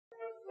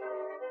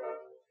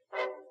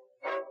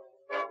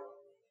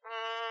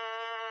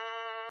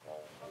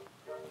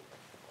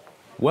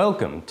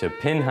Welcome to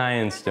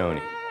High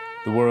Stony,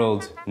 the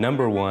world's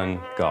 #1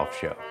 golf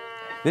show.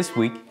 This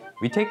week,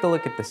 we take a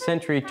look at the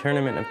Sentry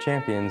Tournament of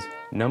Champions'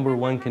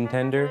 #1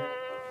 contender,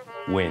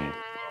 wind.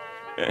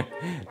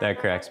 That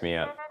cracks me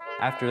up.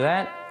 After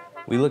that,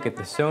 we look at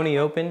the Sony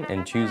Open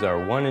and choose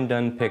our one and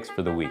done picks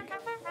for the week.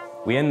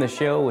 We end the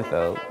show with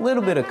a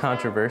little bit of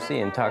controversy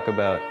and talk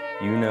about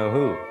you know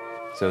who.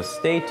 So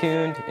stay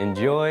tuned,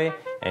 enjoy,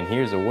 and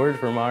here's a word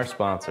from our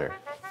sponsor.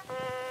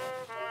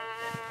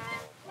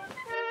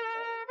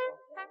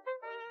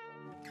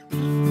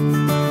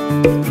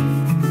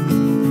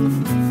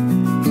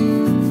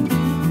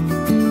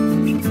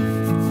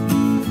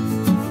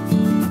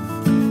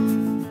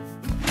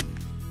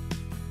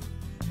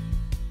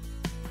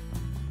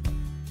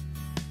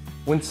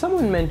 When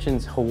someone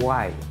mentions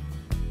Hawaii,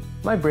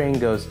 my brain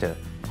goes to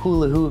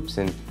hula hoops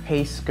and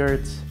hay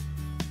skirts,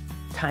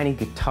 tiny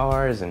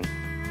guitars and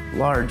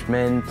large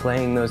men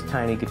playing those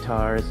tiny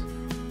guitars.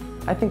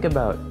 I think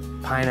about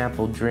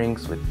pineapple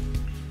drinks with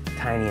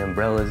tiny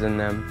umbrellas in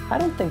them. I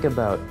don't think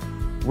about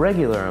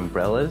regular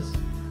umbrellas.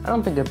 I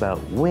don't think about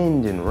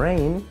wind and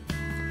rain.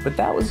 But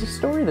that was the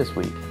story this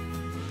week.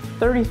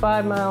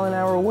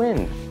 35-mile-an-hour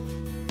wind.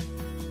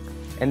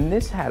 And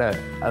this had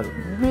a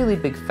really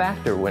big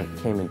factor when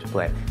it came into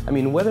play. I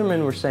mean,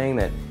 weathermen were saying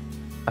that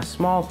a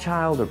small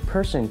child or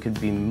person could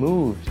be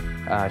moved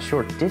a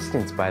short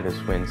distance by this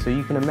wind. So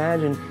you can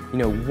imagine,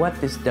 what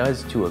this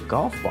does to a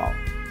golf ball.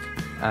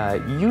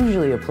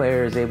 Usually a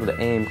player is able to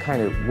aim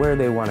kind of where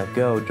they want to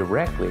go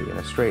directly in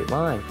a straight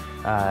line.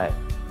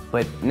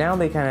 But now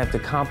they kind of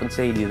have to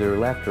compensate either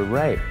left or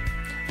right.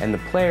 And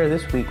the player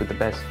this week with the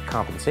best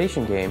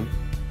compensation game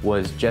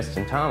was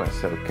Justin Thomas.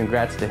 So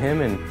congrats to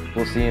him, and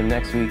we'll see him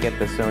next week at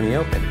the Sony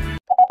Open.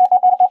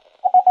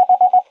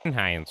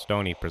 High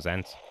Stony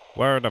presents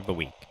Word of the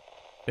Week.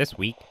 This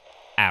week,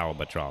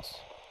 albatross.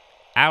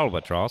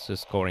 Albatross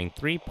is scoring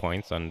 3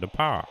 points under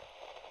par.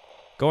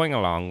 Going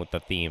along with the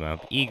theme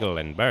of eagle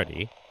and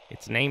birdie,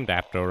 it's named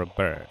after a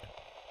bird.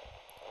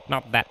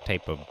 Not that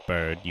type of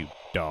bird, you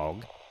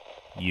dog.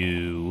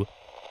 You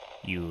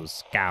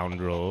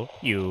scoundrel,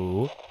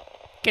 you.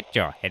 Get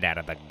your head out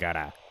of the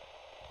gutter.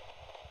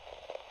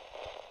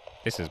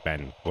 This has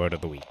been Word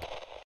of the Week.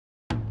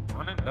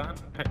 One and done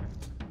picks.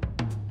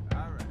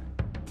 All right.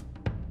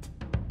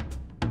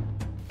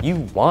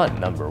 You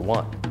want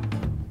 #1.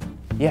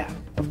 Yeah,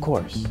 of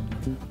course.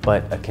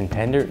 But a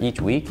contender each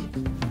week?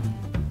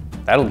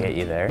 That'll get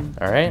you there,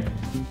 all right?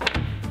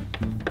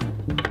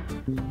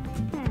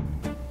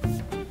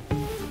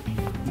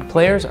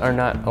 Players are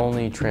not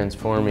only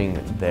transforming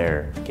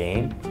their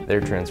game,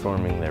 they're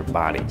transforming their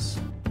bodies.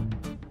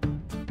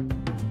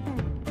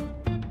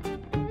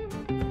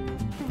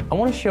 I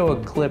want to show a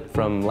clip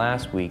from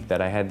last week that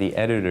I had the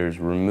editors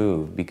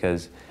remove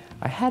because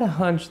I had a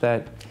hunch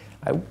that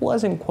I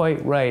wasn't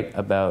quite right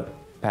about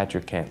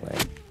Patrick Cantlay.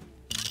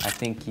 I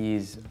think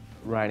he's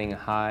riding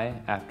high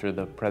after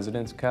the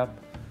President's Cup.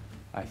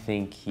 I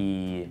think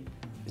he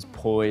is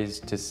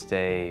poised to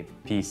stay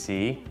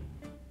PC,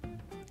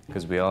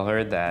 because we all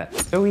heard that.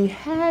 So he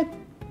had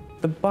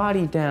the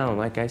body down,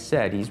 like I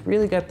said. He's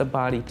really got the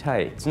body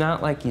tight. It's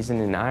not like he's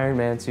in an Iron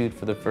Man suit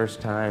for the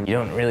first time. You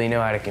don't really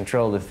know how to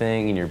control the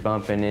thing, and you're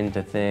bumping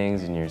into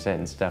things, and you're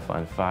setting stuff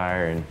on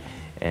fire,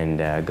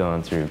 and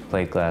going through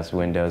plate glass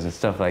windows and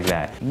stuff like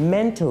that.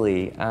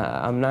 Mentally,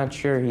 I'm not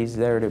sure he's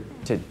there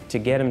to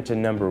get him to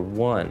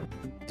 #1.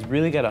 He's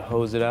really got to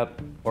hose it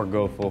up or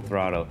go full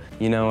throttle.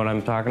 You know what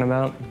I'm talking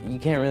about? You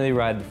can't really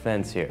ride the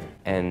fence here.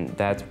 And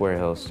that's where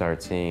he'll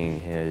start seeing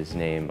his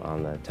name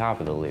on the top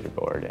of the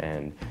leaderboard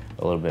and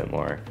a little bit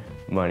more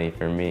money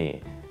for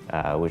me,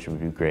 which would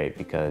be great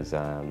because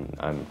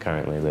I'm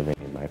currently living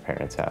in my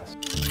parents' house.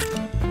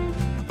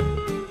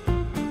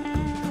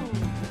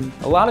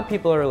 A lot of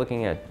people are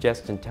looking at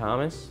Justin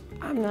Thomas.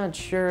 I'm not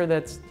sure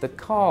that's the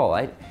call.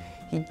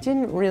 He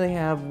didn't really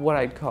have what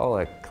I'd call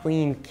a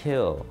clean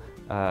kill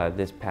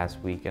this past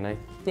week, and I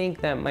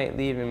think that might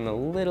leave him a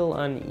little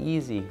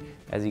uneasy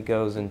as he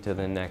goes into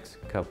the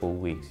next couple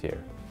weeks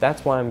here.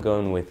 That's why I'm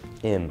going with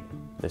him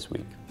this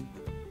week.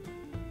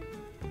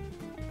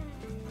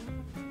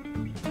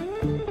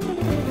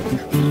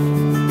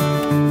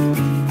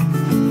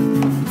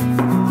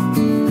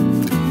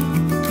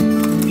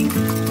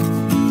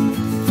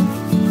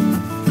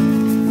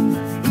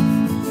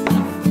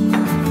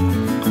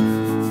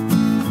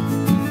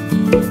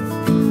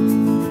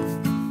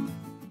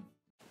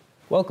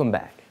 Welcome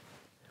back.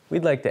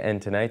 We'd like to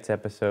end tonight's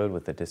episode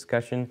with a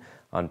discussion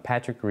on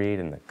Patrick Reed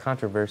and the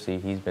controversy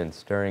he's been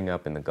stirring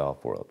up in the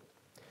golf world.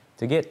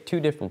 To get two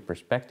different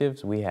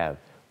perspectives, we have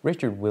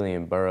Richard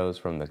William Burrows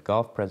from the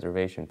Golf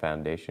Preservation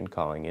Foundation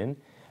calling in,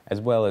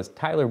 as well as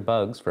Tyler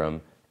Buggs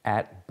from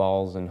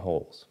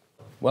 @BallsandHoles.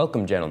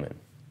 Welcome, gentlemen.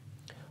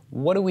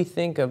 What do we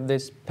think of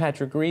this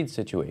Patrick Reed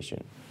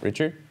situation?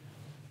 Richard?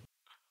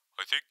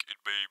 I think it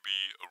may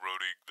be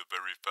eroding the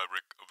very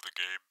fabric of the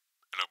game,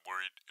 and I'm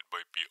worried it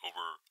might be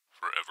over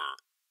forever.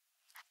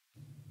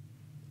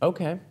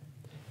 Okay.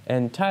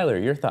 And Tyler,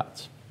 your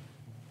thoughts?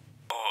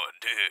 Oh,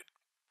 dude.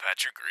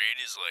 Patrick Reed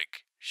is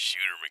like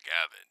Shooter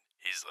McGavin.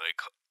 He's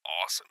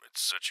awesome.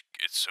 It's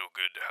so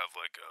good to have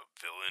like a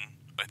villain,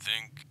 I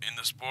think, in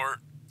the sport.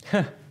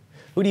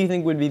 Who do you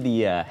think would be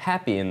the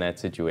happy in that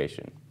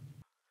situation?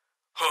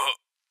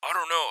 I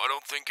don't know. I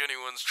don't think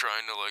anyone's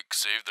trying to like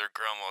save their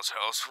grandma's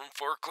house from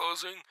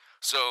foreclosing,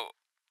 so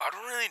I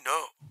don't really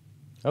know.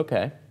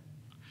 Okay.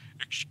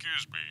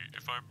 Excuse me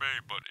if I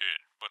may butt in,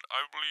 but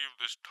I believe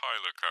this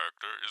Tyler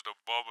character is an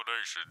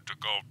abomination to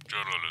golf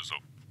journalism.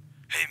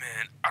 Hey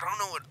man, I don't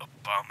know what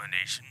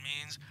abomination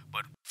means,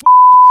 but you,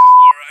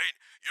 alright?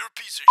 You're a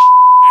piece of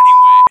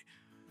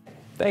anyway.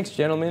 Thanks,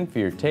 gentlemen, for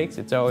your takes.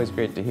 It's always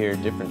great to hear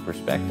different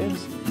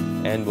perspectives,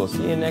 and we'll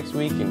see you next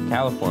week in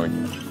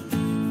California.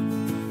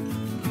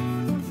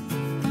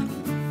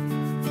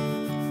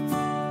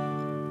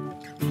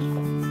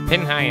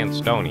 Pin High and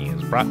Stony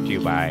is brought to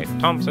you by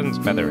Thompson's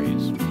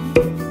Featheries.